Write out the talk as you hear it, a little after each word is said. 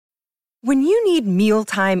When you need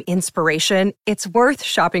mealtime inspiration, it's worth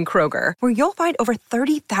shopping Kroger, where you'll find over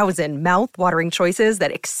 30,000 mouth-watering choices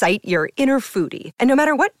that excite your inner foodie. And no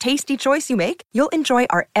matter what tasty choice you make, you'll enjoy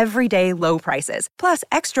our everyday low prices, plus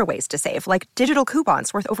extra ways to save, like digital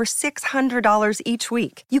coupons worth over $600 each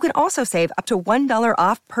week. You can also save up to $1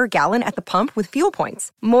 off per gallon at the pump with fuel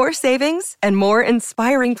points. More savings and more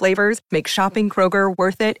inspiring flavors make shopping Kroger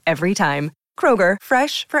worth it every time. Kroger,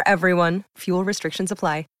 fresh for everyone. Fuel restrictions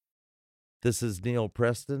apply. This is Neil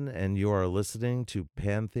Preston, and you are listening to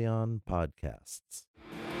Pantheon Podcasts.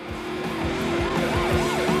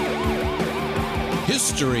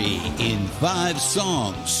 History in 5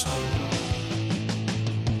 Songs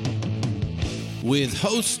with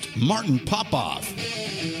host Martin Popoff.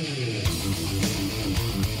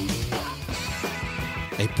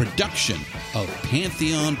 A production of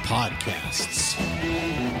Pantheon Podcasts.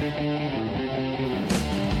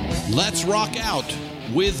 Let's rock out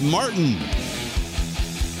with Martin.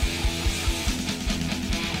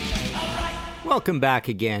 Welcome back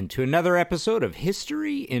again to another episode of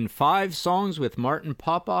History in 5 Songs with Martin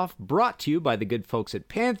Popoff, brought to you by the good folks at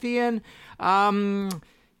Pantheon.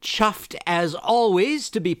 Chuffed, as always,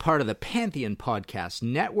 to be part of the Pantheon Podcast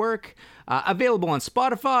Network, available on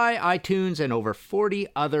Spotify, iTunes, and over 40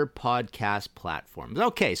 other podcast platforms.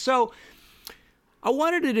 Okay, so I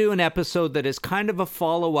wanted to do an episode that is kind of a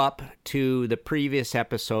follow-up to the previous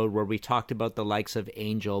episode where we talked about the likes of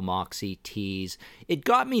Angel, Moxie, Tease. It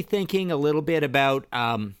got me thinking a little bit about,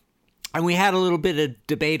 and we had a little bit of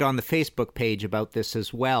debate on the Facebook page about this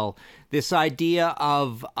as well, this idea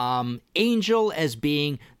of Angel as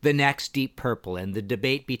being the next Deep Purple, and the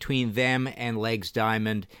debate between them and Legs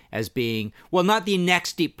Diamond as being, well, not the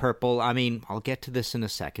next Deep Purple, I mean, I'll get to this in a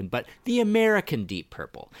second, but the American Deep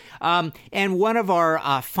Purple. And one of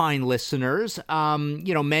our fine listeners,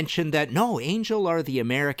 mentioned that, no, Angel are the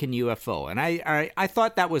American UFO, and I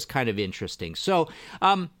thought that was kind of interesting. So,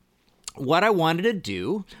 what I wanted to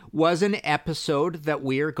do was an episode that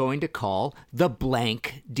we are going to call The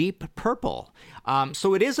Blank Deep Purple.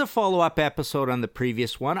 So it is a follow-up episode on the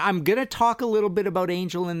previous one. I'm going to talk a little bit about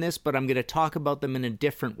Angel in this, but I'm going to talk about them in a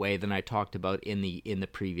different way than I talked about in the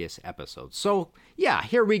previous episode. So yeah,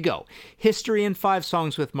 here we go. History in 5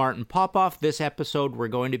 Songs with Martin Popoff. This episode we're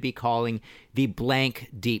going to be calling The Blank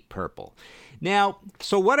Deep Purple. Now,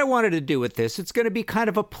 so what I wanted to do with this, it's going to be kind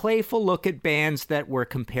of a playful look at bands that were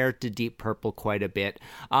compared to Deep Purple quite a bit.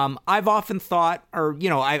 I've often thought, or,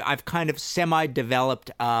 I've kind of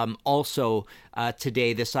semi-developed also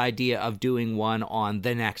today this idea of doing one on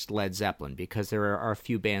the next Led Zeppelin, because there are a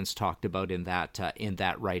few bands talked about in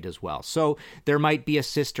that right as well. So there might be a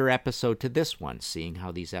sister episode to this one, seeing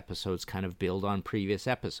how these episodes kind of build on previous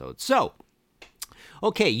episodes. So,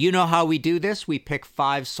 okay, you know how we do this. We pick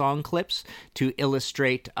 5 song clips to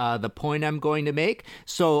illustrate the point I'm going to make.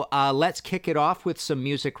 So let's kick it off with some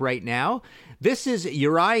music right now. This is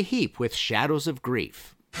Uriah Heep with Shadows of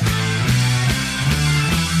Grief.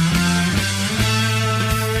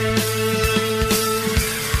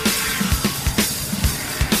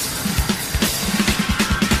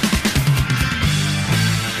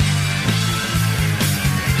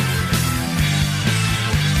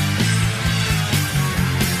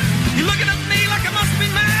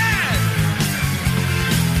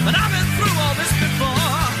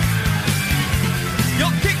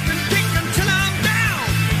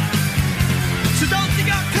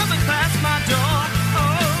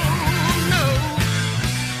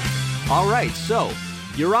 All right, so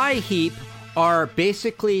Uriah Heep are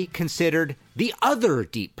basically considered the other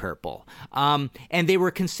Deep Purple, and they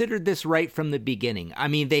were considered this right from the beginning. I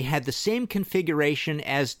mean, they had the same configuration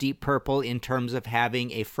as Deep Purple in terms of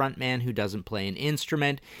having a frontman who doesn't play an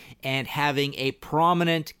instrument and having a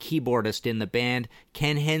prominent keyboardist in the band,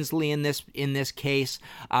 Ken Hensley in this case,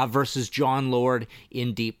 versus John Lord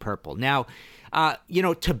in Deep Purple. Now,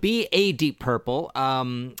 to be a Deep Purple,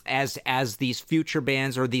 as these future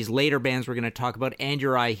bands or these later bands we're going to talk about, and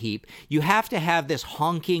Uriah Heep, you have to have this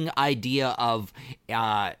honking idea of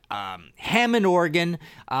Hammond organ,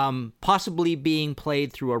 possibly being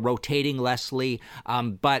played through a rotating Leslie,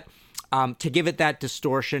 but to give it that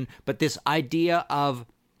distortion. But this idea of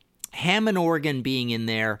Hammond organ being in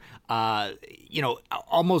there,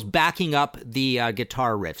 almost backing up the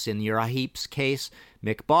guitar riffs. In Uriah Heep's case,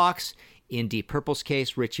 Mick Box. In Deep Purple's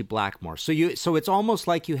case, Ritchie Blackmore. So it's almost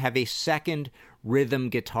like you have a second rhythm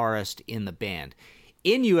guitarist in the band.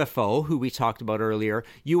 In UFO, who we talked about earlier,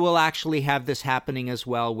 you will actually have this happening as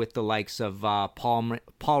well with the likes of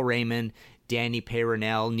Paul Raymond, Danny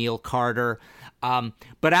Peyronel, Neil Carter.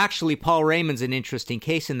 But actually, Paul Raymond's an interesting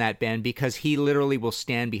case in that band because he literally will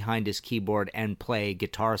stand behind his keyboard and play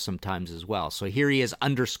guitar sometimes as well. So here he is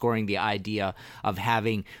underscoring the idea of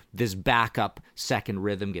having this backup second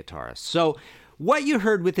rhythm guitarist. So what you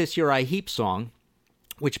heard with this Uriah Heep song,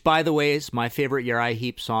 which, by the way, is my favorite Uriah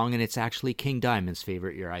Heep song, and it's actually King Diamond's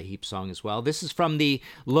favorite Uriah Heep song as well. This is from the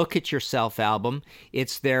Look at Yourself album.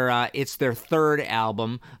 It's their third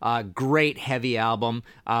album, great heavy album,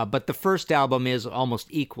 but the first album is almost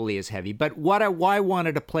equally as heavy. But why I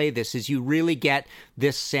wanted to play this is you really get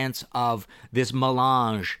this sense of this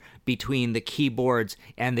melange between the keyboards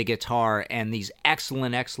and the guitar and these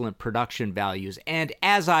excellent production values. And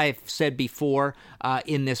as I've said before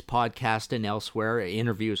in this podcast and elsewhere,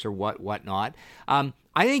 interviews or whatnot, I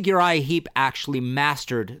think Uriah Heep actually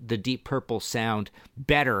mastered the Deep Purple sound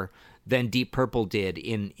better than Deep Purple did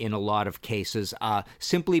in a lot of cases,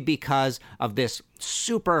 simply because of this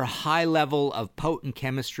super high level of potent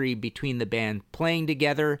chemistry between the band playing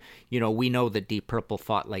together. You know, we know that Deep Purple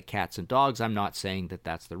fought like cats and dogs. I'm not saying that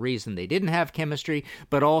that's the reason they didn't have chemistry,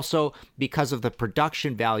 but also because of the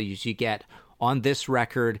production values you get on this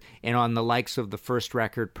record and on the likes of the first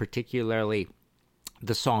record, particularly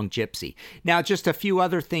the song Gypsy. Now, just a few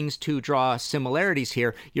other things to draw similarities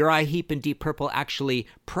here. Uriah Heep and Deep Purple actually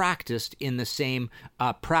practiced in the same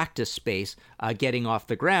practice space getting off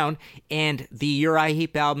the ground, and the Uriah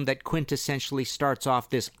Heep album that quintessentially starts off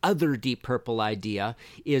this other Deep Purple idea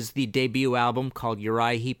is the debut album called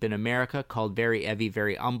Uriah Heep in America, called Very Heavy,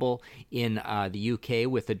 Very Humble in the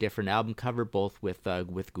UK, with a different album cover, both with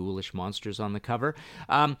ghoulish monsters on the cover.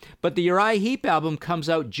 But the Uriah Heep album comes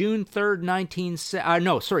out June 13th,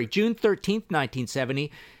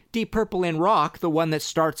 1970. Deep Purple in Rock, the one that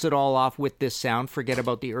starts it all off with this sound, forget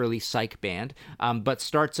about the early Psych band, but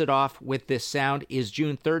starts it off with this sound, is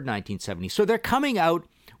June 3rd, 1970. So they're coming out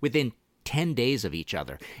within 10 days of each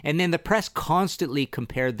other. And then the press constantly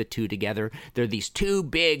compared the two together. They're these two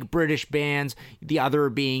big British bands, the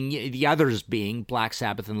others being Black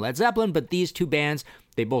Sabbath and Led Zeppelin, but these two bands,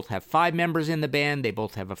 they both have 5 members in the band, they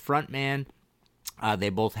both have a front man. They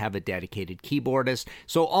both have a dedicated keyboardist.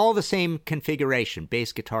 So all the same configuration,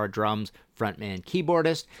 bass, guitar, drums, frontman,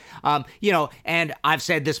 keyboardist. And I've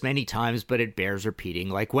said this many times, but it bears repeating.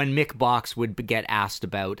 Like when Mick Box would get asked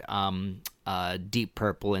about Deep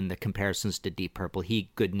Purple and the comparisons to Deep Purple,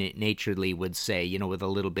 he good-naturedly would say, with a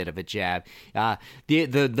little bit of a jab,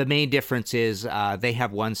 the main difference is they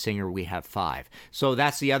have one singer, we have 5. So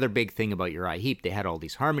that's the other big thing about Uriah Heep. They had all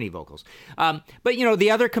these harmony vocals. But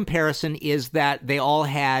the other comparison is that they all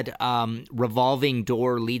had revolving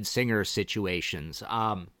door lead singer situations.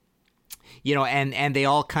 And they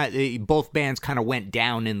all both bands kind of went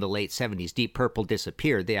down in the late 70s. Deep Purple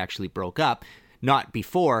disappeared. They actually broke up. Not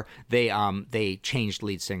before they changed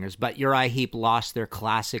lead singers, but Uriah Heep lost their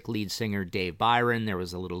classic lead singer, Dave Byron. There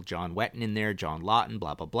was a little John Wetton in there, John Lawton,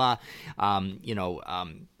 blah, blah, blah.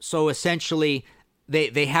 So essentially,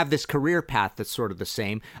 they have this career path that's sort of the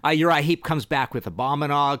same. Uriah Heep comes back with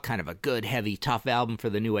Abominog, kind of a good, heavy, tough album for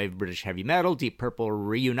the new wave of British heavy metal. Deep Purple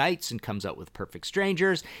reunites and comes out with Perfect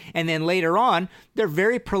Strangers. And then later on, they're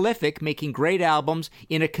very prolific, making great albums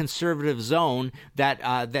in a conservative zone that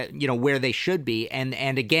where they should be.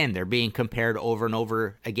 And again, they're being compared over and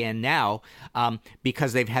over again now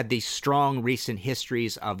because they've had these strong recent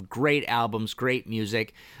histories of great albums, great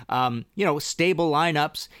music, stable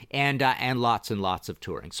lineups, and lots of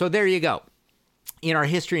touring. So there you go. In our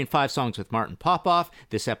history in 5 songs with Martin Popoff,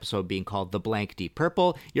 this episode being called The Blank Deep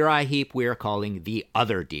Purple, Uriah Heep we are calling The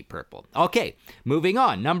Other Deep Purple. Okay, moving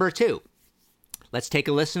on. Number 2. Let's take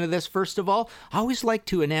a listen to this first of all. I always like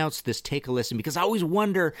to announce this take a listen because I always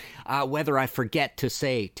wonder whether I forget to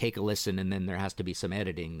say take a listen and then there has to be some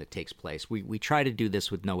editing that takes place. We try to do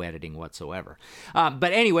this with no editing whatsoever.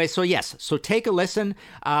 But anyway, so take a listen.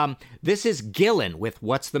 This is Gillan with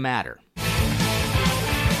What's the Matter?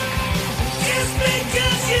 Just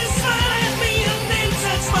because you smile at me and then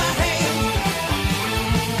touch my hand,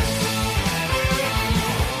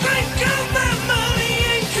 drink up my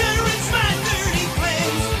money, encourage my dirty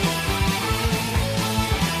plans.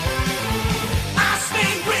 I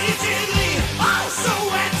speak rigidly, also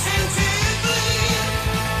attentively.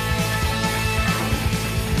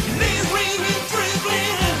 Then ring and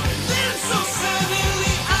dribbling, then so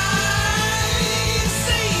suddenly I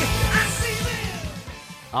see them.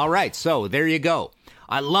 All right, so there you go.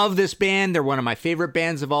 I love this band. They're one of my favorite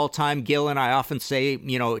bands of all time. Gillan, I often say,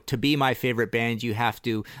 to be my favorite band, you have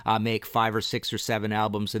to make 5 or 6 or 7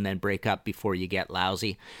 albums and then break up before you get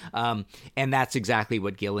lousy. And that's exactly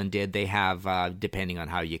what Gillan did. They have, depending on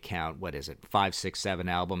how you count, 5, 6, 7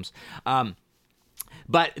 albums.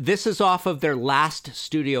 But this is off of their last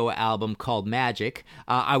studio album called Magic.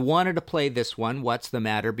 I wanted to play this one, What's the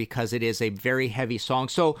Matter, because it is a very heavy song.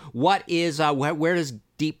 So where does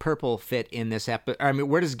Deep Purple fit in this episode?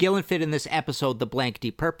 Where does Gillan fit in this episode, the blank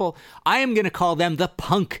Deep Purple? I am going to call them the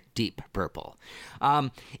punk Deep Purple.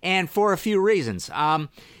 And for a few reasons.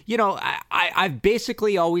 I've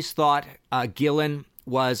basically always thought Gillan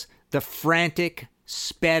was the frantic,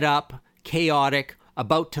 sped up, chaotic,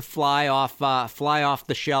 about to fly off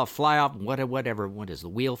the shelf, whatever, what is the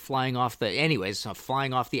wheel flying off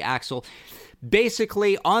flying off the axle,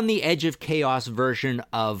 basically on the edge of chaos version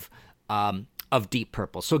of Deep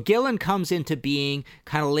Purple. So Gillan comes into being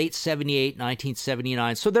kind of late 78,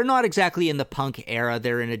 1979. So they're not exactly in the punk era.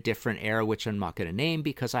 They're in a different era, which I'm not going to name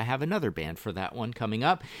because I have another band for that one coming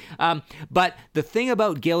up. But the thing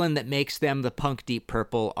about Gillan that makes them the punk Deep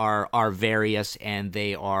Purple are various, and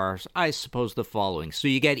they are, I suppose, the following. So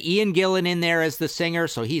you get Ian Gillan in there as the singer.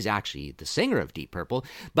 So he's actually the singer of Deep Purple.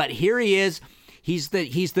 But here he is. He's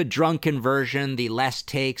the drunken version, the less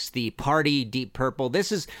takes, the party Deep Purple.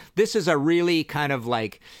 This is a really kind of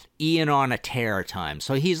like Ian on a tear time.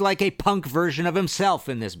 So he's like a punk version of himself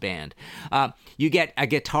in this band. You get a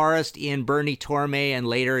guitarist in Bernie Torme and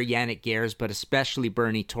later Yannick Gers, but especially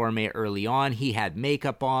Bernie Torme early on. He had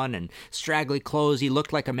makeup on and straggly clothes. He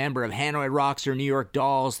looked like a member of Hanoi Rocks or New York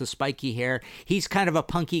Dolls, the spiky hair. He's kind of a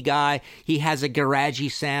punky guy. He has a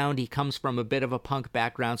garagey sound. He comes from a bit of a punk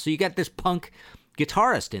background. So you get this punk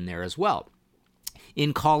guitarist in there as well.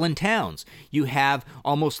 In Colin Towns, you have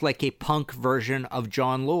almost like a punk version of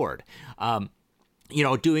John Lord.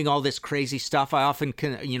 Doing all this crazy stuff. I often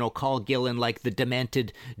call Gillan like the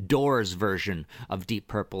demented Doors version of Deep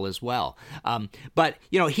Purple as well. But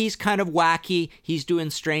he's kind of wacky. He's doing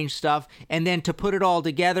strange stuff. And then to put it all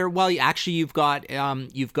together, well, actually you've got John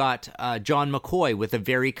McCoy with a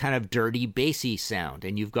very kind of dirty, bassy sound,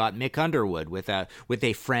 and you've got Mick Underwood with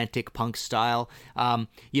a frantic punk style.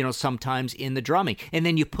 Sometimes in the drumming, and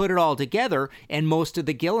then you put it all together, and most of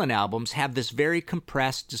the Gillan albums have this very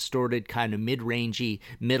compressed, distorted kind of mid-range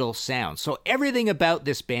middle sound. So everything about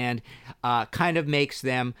this band kind of makes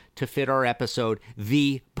them, to fit our episode,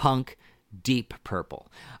 the punk Deep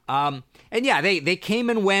Purple. They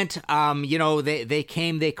came and went. They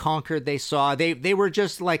came, they conquered, they saw. They were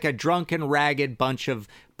just like a drunken, ragged bunch of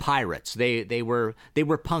pirates. They were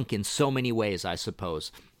punk in so many ways, I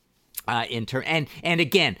suppose. And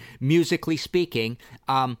again, musically speaking,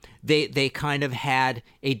 they kind of had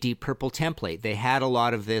a Deep Purple template. They had a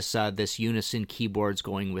lot of this unison keyboards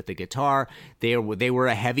going with the guitar. They were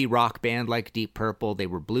a heavy rock band like Deep Purple. They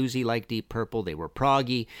were bluesy like Deep Purple. They were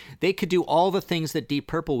proggy. They could do all the things that Deep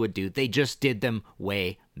Purple would do. They just did them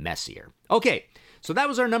way messier. Okay, so that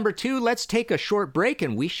was our number 2. Let's take a short break,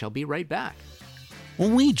 and we shall be right back.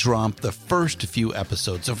 When we dropped the first few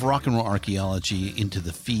episodes of Rock and Roll Archaeology into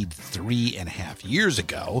the feed 3.5 years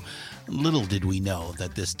ago, little did we know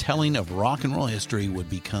that this telling of rock and roll history would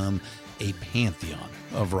become a pantheon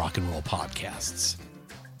of rock and roll podcasts.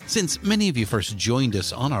 Since many of you first joined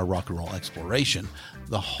us on our rock and roll exploration,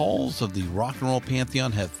 the halls of the rock and roll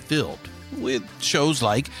pantheon have filled with shows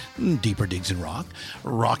like Deeper Digs in Rock,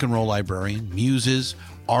 Rock and Roll Librarian, Muses,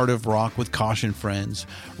 Art of Rock with Caution Friends,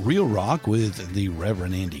 Real Rock with the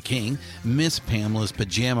Reverend Andy King, Miss Pamela's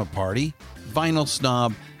Pajama Party, Vinyl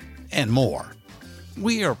Snob, and more.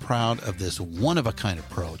 We are proud of this one-of-a-kind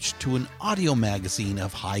approach to an audio magazine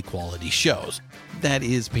of high-quality shows. That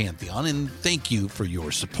is Pantheon, and thank you for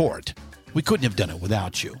your support. We couldn't have done it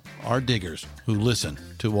without you, our diggers who listen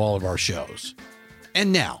to all of our shows.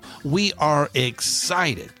 And now, we are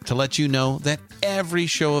excited to let you know that every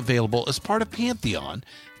show available as part of Pantheon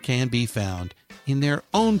can be found in their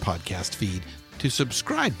own podcast feed to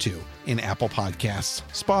subscribe to in Apple Podcasts,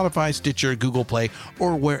 Spotify, Stitcher, Google Play,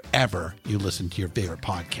 or wherever you listen to your favorite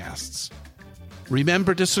podcasts.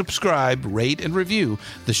 Remember to subscribe, rate, and review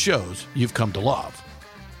the shows you've come to love.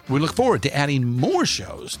 We look forward to adding more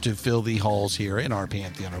shows to fill the halls here in our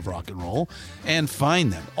Pantheon of Rock and Roll, and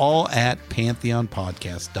find them all at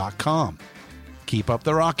pantheonpodcast.com. Keep up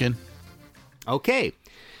the rockin'. Okay,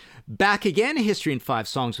 back again, History in 5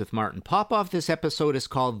 Songs with Martin Popoff. This episode is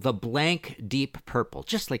called The Blank Deep Purple,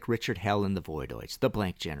 just like Richard Hell and the Voidoids, the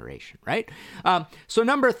blank generation, right? So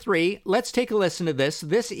number 3, let's take a listen to this.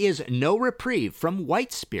 This is No Reprieve from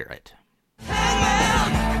White Spirit.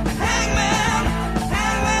 Hangman, hangman,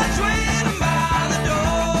 hangman's waiting by the door.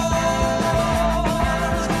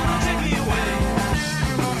 Take me away.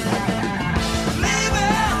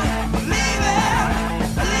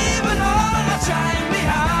 Leaving all my time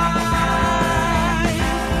behind.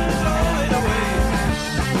 Throw it away.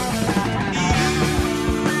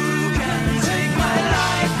 You can take my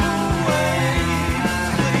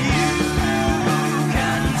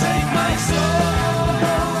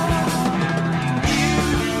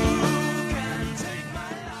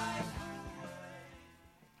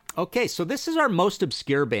Okay, so this is our most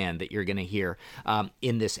obscure band that you're going to hear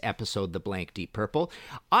in this episode, The Blank Deep Purple.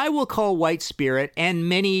 I will call White Spirit, and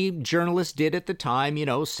many journalists did at the time, you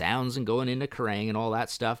know, sounds and going into Kerrang and all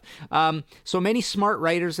that stuff. So many smart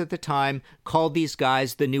writers at the time called these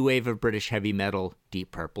guys the new wave of British heavy metal,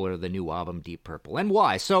 Deep Purple, or the new album Deep Purple. And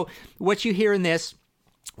why? So what you hear in this,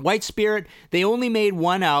 White Spirit, they only made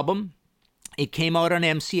one album. It came out on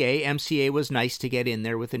MCA. MCA was nice to get in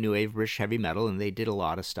there with the new wave British heavy metal, and they did a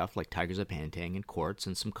lot of stuff like Tigers of Pantang and Quartz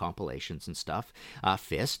and some compilations and stuff.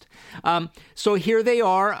 Fist. So here they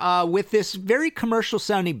are with this very commercial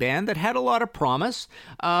sounding band that had a lot of promise.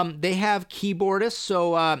 They have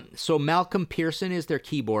keyboardists, so Malcolm Pearson is their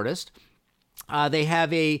keyboardist. They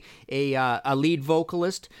have a lead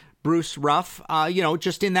vocalist, Bruce Ruff.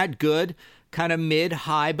 Just in that good kind of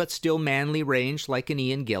mid-high but still manly range, like an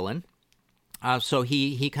Ian Gillan. So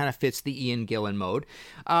he kind of fits the Ian Gillan mode.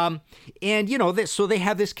 So they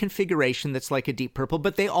have this configuration that's like a Deep Purple,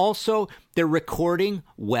 but they're recording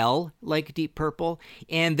well like Deep Purple,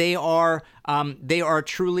 and they are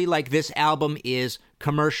truly like, this album is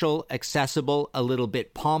commercial, accessible, a little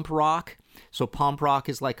bit pomp rock. So pomp rock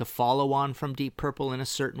is like a follow-on from Deep Purple in a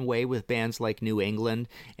certain way, with bands like New England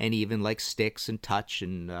and even like Styx and Touch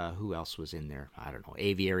and who else was in there? I don't know,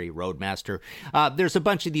 Aviary, Roadmaster. There's a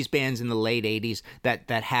bunch of these bands in the late 80s that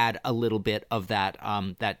had a little bit of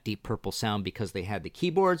that Deep Purple sound because they had the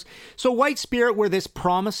keyboards. So White Spirit were this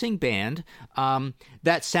promising band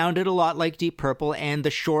that sounded a lot like Deep Purple, and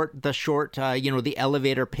the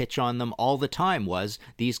elevator pitch on them all the time was,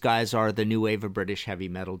 these guys are the new wave of British heavy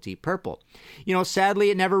metal, Deep Purple. Sadly,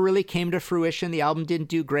 it never really came to fruition. The album didn't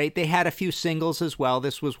do great. They had a few singles as well.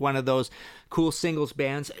 This was one of those cool singles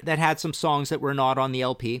bands that had some songs that were not on the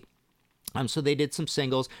LP. So they did some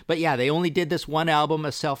singles. But yeah, they only did this one album,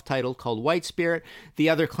 a self-titled, called White Spirit. The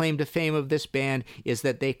other claim to fame of this band is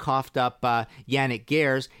that they coughed up Yannick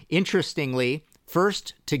Gers. Interestingly,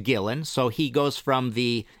 first to Gillan, so he goes from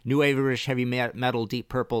the new wave British heavy metal Deep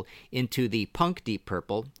Purple into the punk Deep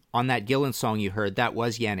Purple. On that Gillan song you heard, that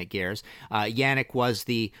was Yannick Gers. Yannick was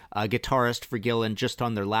the guitarist for Gillan just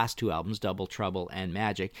on their last two albums, Double Trouble and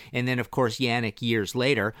Magic. And then, of course, Yannick, years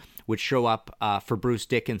later, would show up for Bruce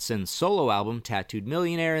Dickinson's solo album, Tattooed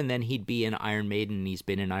Millionaire, and then he'd be in Iron Maiden, and he's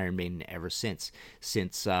been in Iron Maiden ever since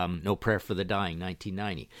No Prayer for the Dying,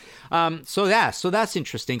 1990. So that's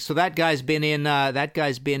interesting. So that guy's been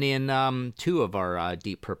in two of our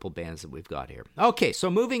Deep Purple bands that we've got here. Okay,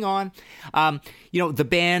 so moving on. The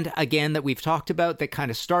band, again, that we've talked about that kind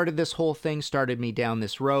of started this whole thing, started me down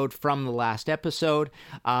this road from the last episode,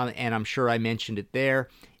 and I'm sure I mentioned it there.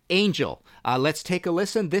 Angel. Let's take a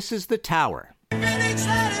listen. This is The Tower. Minutes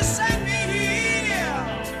that has sent me here,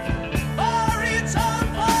 for it's all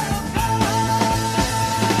for a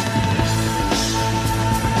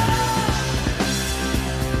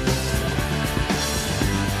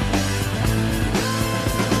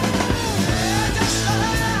just a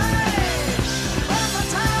light from the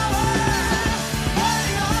tower,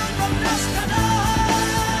 holding on from dusk to dawn.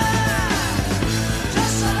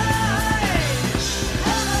 Just a light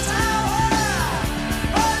from the tower,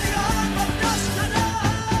 holding on from dusk to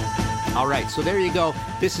dawn. All right, so there you go.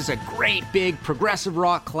 This is a great big progressive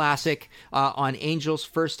rock classic on Angel's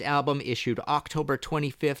first album, issued October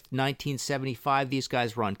 25th, 1975. These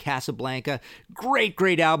guys were on Casablanca.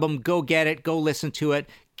 Great album. Go get it. Go listen to it.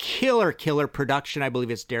 Killer production. I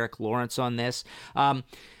believe it's Derek Lawrence on this.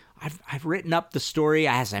 I've written up the story,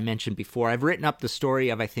 as I mentioned before. I've written up the story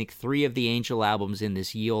of, I think, 3 of the Angel albums in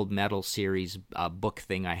this Ye Olde Metal series book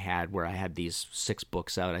thing I had, where I had these 6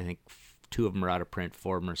 books out. I think 2 of them are out of print,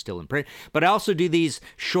 4 of them are still in print. But I also do these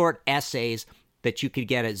short essays that you could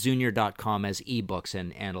get at Zunior.com as ebooks,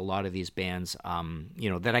 and a lot of these bands,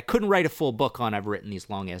 that I couldn't write a full book on, I've written these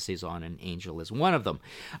long essays on, and Angel is one of them.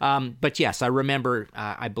 But yes, I remember,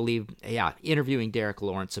 I believe, interviewing Derek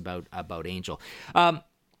Lawrence about Angel.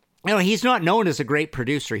 He's not known as a great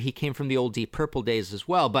producer. He came from the old Deep Purple days as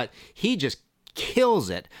well, but he just kills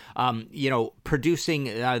it, producing,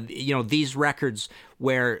 these records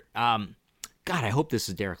where, God, I hope this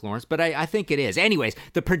is Derek Lawrence, but I think it is. Anyways,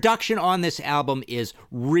 the production on this album is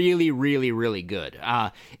really good,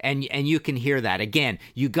 and you can hear that. Again,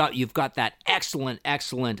 you've got that excellent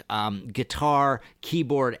guitar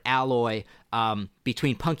keyboard alloy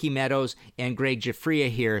between Punky Meadows and Greg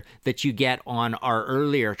Giuffria here that you get on our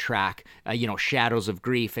earlier track, Shadows of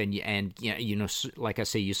Grief, and like I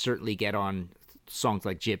say, you certainly get on songs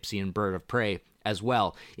like Gypsy and Bird of Prey as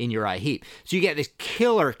well in Uriah Heep. So you get this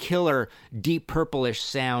killer Deep Purple-ish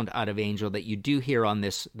sound out of Angel that you do hear on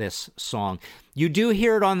this song. You do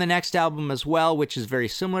hear it on the next album as well, which is very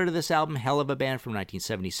similar to this album, Hell of a Band from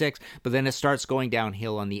 1976, but then it starts going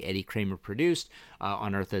downhill on the Eddie Kramer produced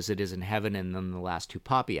On Earth as It Is in Heaven, and then the last two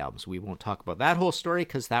Poppy albums. We won't talk about that whole story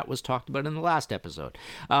because that was talked about in the last episode.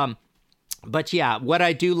 But yeah, what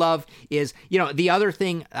I do love is, the other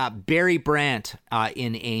thing, Barry Brandt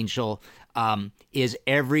in Angel is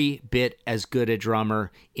every bit as good a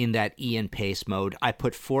drummer in that Ian Pace mode. I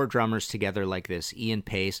put 4 drummers together like this: Ian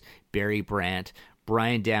Pace, Barry Brandt,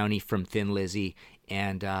 Brian Downey from Thin Lizzy,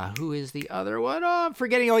 and who is the other one? Oh, I'm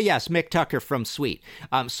forgetting. Oh, yes, Mick Tucker from Sweet.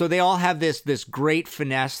 So they all have this great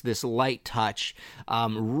finesse, this light touch,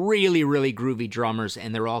 really, really groovy drummers,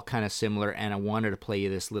 and they're all kind of similar. And I wanted to play you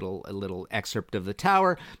this little excerpt of The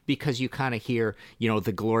Tower because you kind of hear,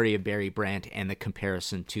 the glory of Barry Brandt and the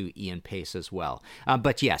comparison to Ian Pace as well.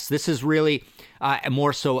 But yes, this is really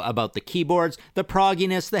more so about the keyboards, the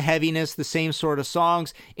progginess, the heaviness, the same sort of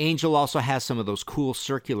songs. Angel also has some of those cool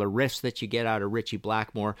circular riffs that you get out of Ritchie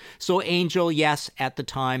Blackmore. So Angel, yes, at the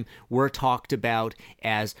time, were talked about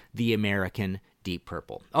as the American Deep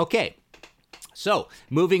Purple. Okay, so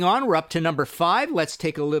moving on, we're up to number 5. Let's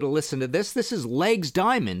take a little listen to this. This is Legs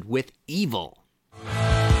Diamond with Evil.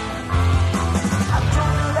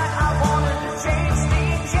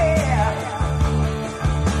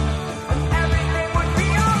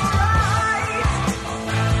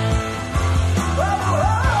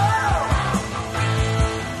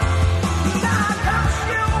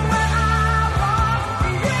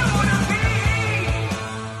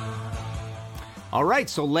 All right,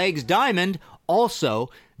 so Legs Diamond, also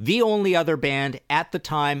the only other band at the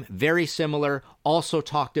time, very similar, also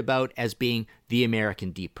talked about as being the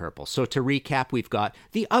American Deep Purple. So to recap, we've got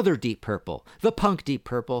the other Deep Purple, the punk Deep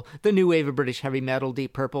Purple, the new wave of British heavy metal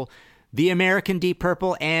Deep Purple, the American Deep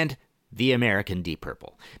Purple, and the American Deep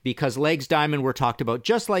Purple, because Legs Diamond were talked about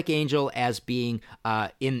just like Angel as being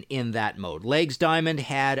in that mode. Legs Diamond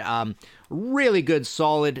had really good,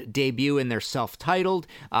 solid debut in their self-titled.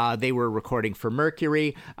 They were recording for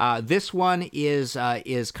Mercury. This one is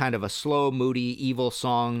kind of a slow, moody, evil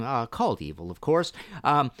song called Evil, of course,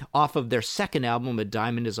 off of their second album, A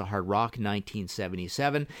Diamond is a Hard Rock,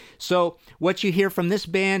 1977. So what you hear from this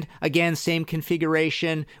band, again, same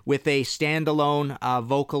configuration with a standalone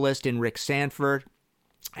vocalist in Rick Sanford.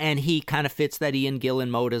 And he kind of fits that Ian Gillan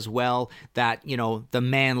mode as well, that, the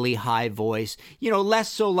manly high voice, less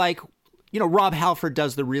so like, Rob Halford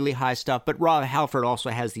does the really high stuff, but Rob Halford also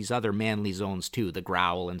has these other manly zones too, the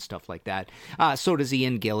growl and stuff like that. So does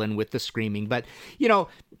Ian Gillan with the screaming. But,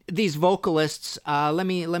 these vocalists, let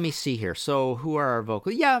me see here. So who are our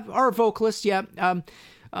vocalists? Yeah, our vocalists, yeah.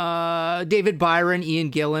 David Byron, Ian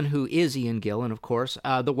Gillan, who is Ian Gillan, of course,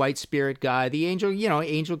 the White Spirit guy, the Angel,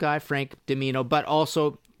 Angel guy, Frank Domino, but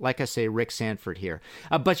also, like I say, Rick Sanford here.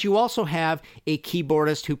 But you also have a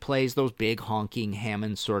keyboardist who plays those big honking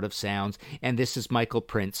Hammond sort of sounds, and this is Michael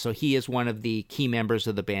Prince. So he is one of the key members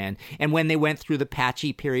of the band. And when they went through the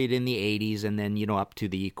patchy period in the 80s and then, up to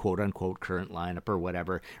the quote-unquote current lineup or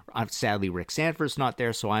whatever, sadly Rick Sanford's not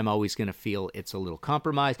there, so I'm always going to feel it's a little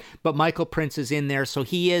compromised. But Michael Prince is in there, so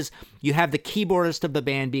you have the keyboardist of the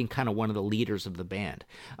band being kind of one of the leaders of the band.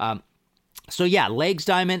 So yeah, Legs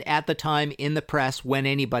Diamond at the time in the press, when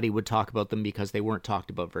anybody would talk about them because they weren't talked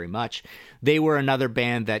about very much, they were another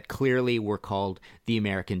band that clearly were called the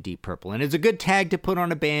American Deep Purple. And it's a good tag to put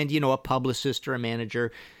on a band, a publicist or a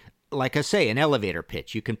manager. Like I say, an elevator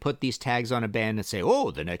pitch. You can put these tags on a band and say,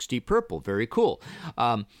 oh, the next Deep Purple, very cool.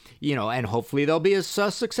 And hopefully they'll be as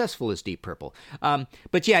successful as Deep Purple.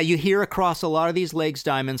 But yeah, you hear across a lot of these Legs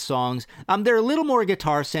Diamond songs, they're a little more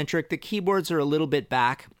guitar-centric. The keyboards are a little bit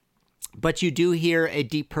back. But you do hear a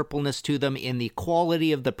Deep Purpleness to them in the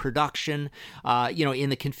quality of the production, in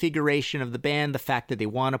the configuration of the band, the fact that they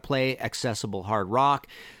want to play accessible hard rock,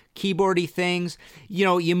 keyboardy things.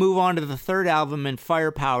 You move on to the third album in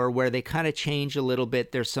Firepower, where they kind of change a little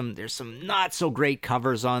bit. There's some not so great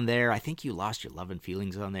covers on there. I think You Lost Your Love and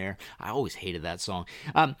Feelings on there. I always hated that song.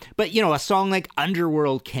 But a song like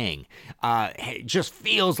Underworld King just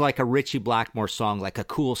feels like a Ritchie Blackmore song, like a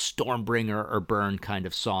cool Stormbringer or Burn kind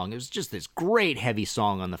of song. It was just this great heavy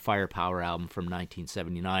song on the Firepower album from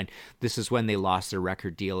 1979. This is when they lost their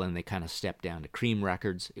record deal and they kind of stepped down to Cream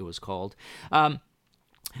Records, it was called.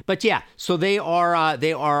 But yeah, so they are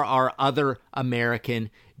our other American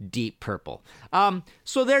Deep Purple.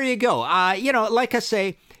 So there you go. Like I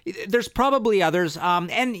say, There's probably others,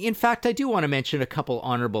 and in fact, I do want to mention a couple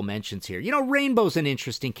honorable mentions here. You know, Rainbow's an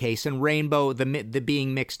interesting case, and Rainbow, the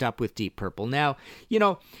being mixed up with Deep Purple. Now, you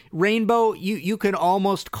know, Rainbow, you can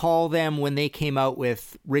almost call them, when they came out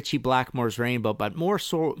with Ritchie Blackmore's Rainbow, but more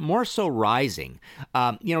so Rising.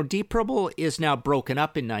 You know, Deep Purple is now broken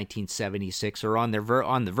up in 1976, or on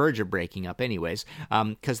the verge of breaking up, anyways,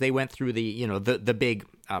 because they went through the big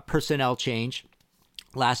personnel change.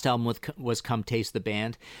 Last album was Come Taste the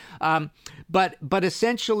Band. But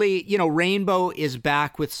essentially, you know, Rainbow is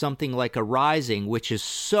back with something like a Rising, which is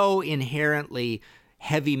so inherently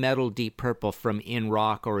heavy metal Deep Purple from In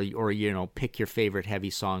Rock, or you know, pick your favorite heavy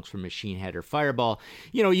songs from Machine Head or Fireball.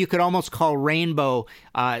 You know, you could almost call Rainbow,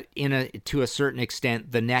 to a certain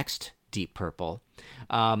extent, the next Deep Purple.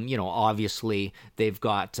 You know, obviously they've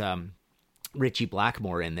got Ritchie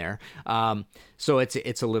Blackmore in there. So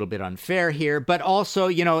it's a little bit unfair here, but also,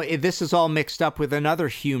 you know, this is all mixed up with another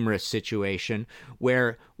humorous situation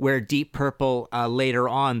where Deep Purple, later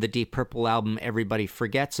on, the Deep Purple album everybody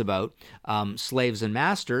forgets about, Slaves and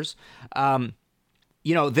Masters,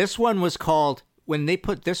 you know, this one was called, when they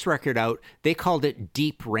put this record out, they called it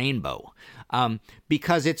Deep Rainbow,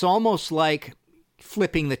 because it's almost like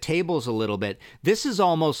flipping the tables a little bit. This is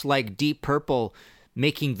almost like Deep Purple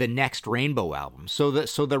making the next Rainbow album. So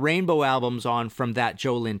the Rainbow albums on from that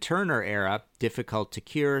Joe Lynn Turner era, Difficult to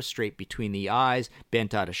Cure, Straight Between the Eyes,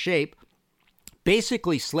 Bent Out of Shape,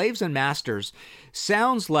 basically Slaves and Masters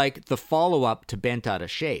sounds like the follow-up to Bent Out of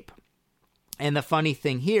Shape. And the funny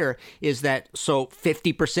thing here is that, so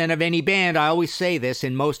 50% of any band, I always say this,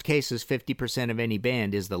 in most cases, 50% of any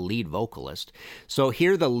band is the lead vocalist. So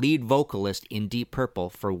here the lead vocalist in Deep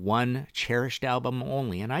Purple for one cherished album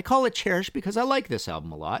only, and I call it cherished because I like this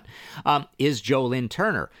album a lot, is Joe Lynn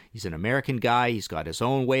Turner. He's an American guy. He's got his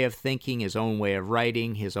own way of thinking, his own way of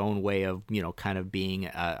writing, his own way of, you know, kind of being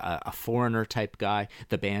a foreigner type guy,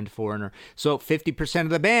 the band Foreigner. So 50%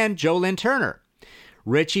 of the band, Joe Lynn Turner.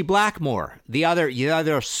 Ritchie Blackmore, the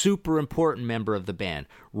other super important member of the band.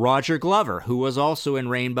 Roger Glover, who was also in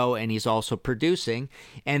Rainbow, and he's also producing.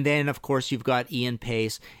 And then, of course, you've got Ian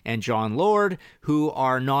Pace and John Lord, who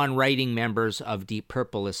are non-writing members of Deep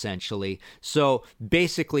Purple, essentially. So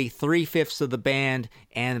basically, 3/5 of the band,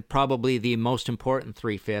 and probably the most important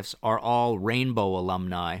 3/5, are all Rainbow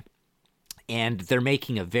alumni. And they're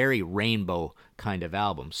making a very Rainbow kind of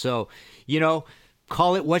album. So, you know,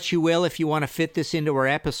 call it what you will. If you want to fit this into our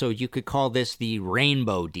episode, you could call this the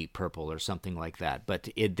Rainbow Deep Purple or something like that. But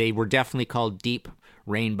they were definitely called Deep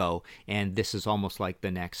Rainbow, and this is almost like the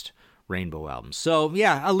next Rainbow album. So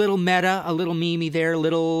yeah, a little meta, a little memey there, a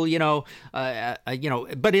little,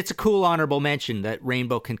 but it's a cool honorable mention that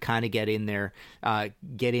Rainbow can kind of get in there,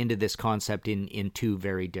 get into this concept in two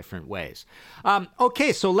very different ways.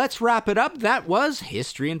 Okay, so let's wrap it up. That was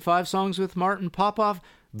History in 5 Songs with Martin Popoff.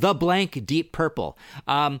 The Blank Deep Purple.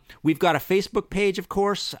 We've got a Facebook page, of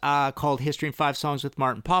course, called History in 5 Songs with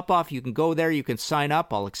Martin Popoff. You can go there. You can sign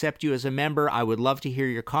up. I'll accept you as a member. I would love to hear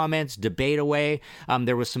your comments. Debate away.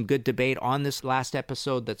 There was some good debate on this last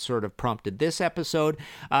episode that sort of prompted this episode.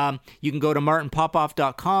 You can go to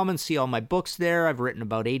martinpopoff.com and see all my books there. I've written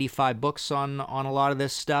about 85 books on a lot of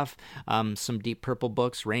this stuff. Some Deep Purple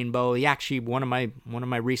books, Rainbow. Actually, one of my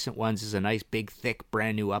recent ones is a nice, big, thick,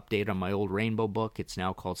 brand new update on my old Rainbow book. It's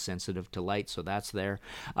now called Sensitive to Light, so that's there.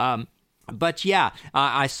 But yeah,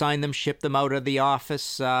 I sign them, ship them out of the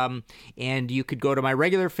office, and you could go to my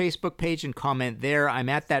regular Facebook page and comment there. I'm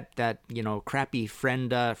at that crappy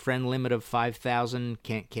friend limit of 5,000.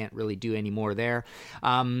 Can't really do any more there.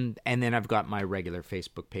 And then I've got my regular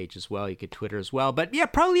Facebook page as well. You could Twitter as well. But yeah,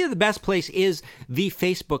 probably the best place is the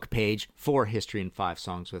Facebook page for History in 5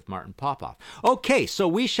 Songs with Martin Popoff. Okay, so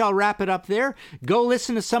we shall wrap it up there. Go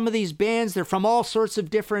listen to some of these bands. They're from all sorts of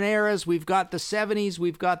different eras. We've got the 70s.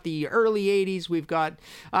 We've got the early 80s. We've got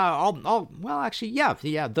the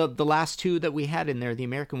last two that we had in there, the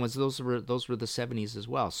American ones, those were the 70s as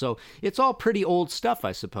well. So it's all pretty old stuff,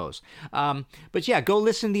 I suppose. But yeah, go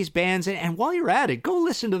listen to these bands, and while you're at it, go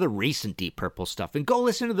listen to the recent Deep Purple stuff, and go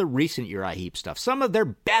listen to the recent Uriah Heep stuff. Some of their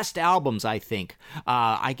best albums, I think.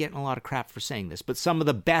 I get in a lot of crap for saying this, but some of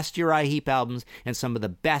the best Uriah Heep albums and some of the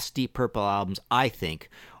best Deep Purple albums, I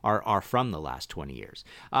think, are from the last 20 years.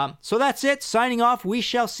 So that's it. Signing off. We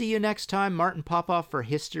shall see you next time. Martin Popoff for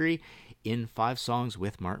History in 5 Songs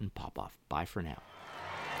with Martin Popoff. Bye for now.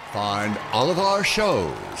 Find all of our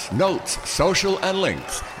shows, notes, social, and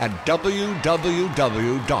links at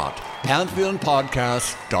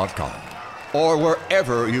www.pantheonpodcast.com or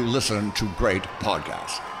wherever you listen to great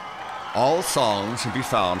podcasts. All songs can be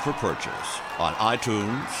found for purchase on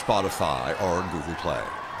iTunes, Spotify, or Google Play.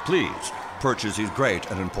 Please purchase these great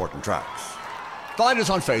and important tracks. Find us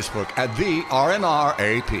on Facebook at the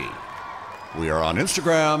RNRAP. We are on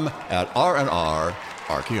Instagram at RNR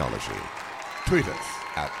Archaeology. Tweet us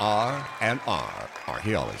at RNR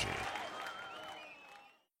Archaeology.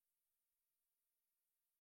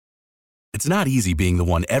 It's not easy being the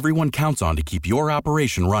one everyone counts on to keep your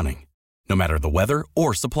operation running, no matter the weather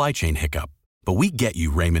or supply chain hiccup. But we get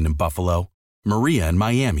you, Raymond in Buffalo, Maria in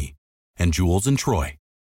Miami, and Jules in Troy.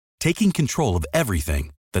 Taking control of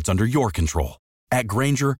everything that's under your control. At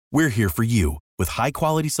Grainger, we're here for you with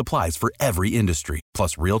high-quality supplies for every industry,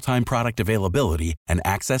 plus real-time product availability and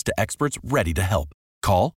access to experts ready to help.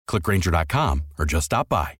 Call, click Grainger.com, or just stop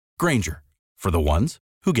by. Grainger, for the ones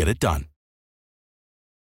who get it done.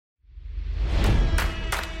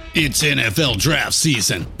 It's NFL draft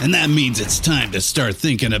season, and that means it's time to start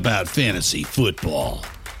thinking about fantasy football.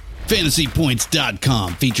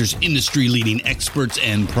 FantasyPoints.com features industry-leading experts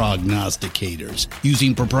and prognosticators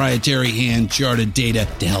using proprietary hand-charted data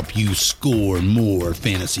to help you score more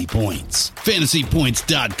fantasy points.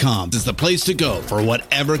 FantasyPoints.com is the place to go for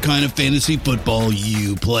whatever kind of fantasy football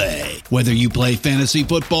you play. Whether you play fantasy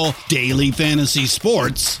football, daily fantasy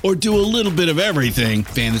sports, or do a little bit of everything,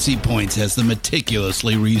 Fantasy Points has the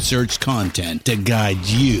meticulously researched content to guide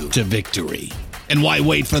you to victory. And why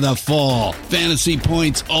wait for the fall? Fantasy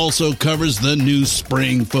Points also covers the new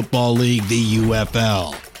spring football league, the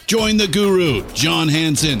UFL. Join the guru, John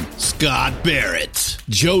Hansen, Scott Barrett,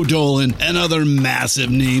 Joe Dolan, and other massive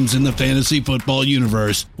names in the fantasy football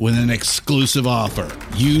universe with an exclusive offer.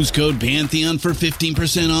 Use code Pantheon for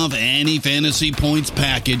 15% off any Fantasy Points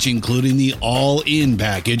package, including the all-in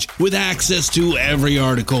package, with access to every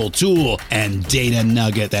article, tool, and data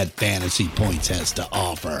nugget that Fantasy Points has to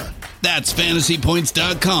offer. That's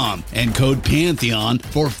FantasyPoints.com and code Pantheon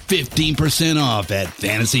for 15% off at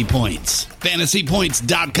Fantasy Points.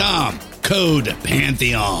 FantasyPoints.com, code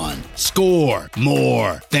Pantheon. Score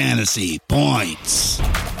more fantasy points.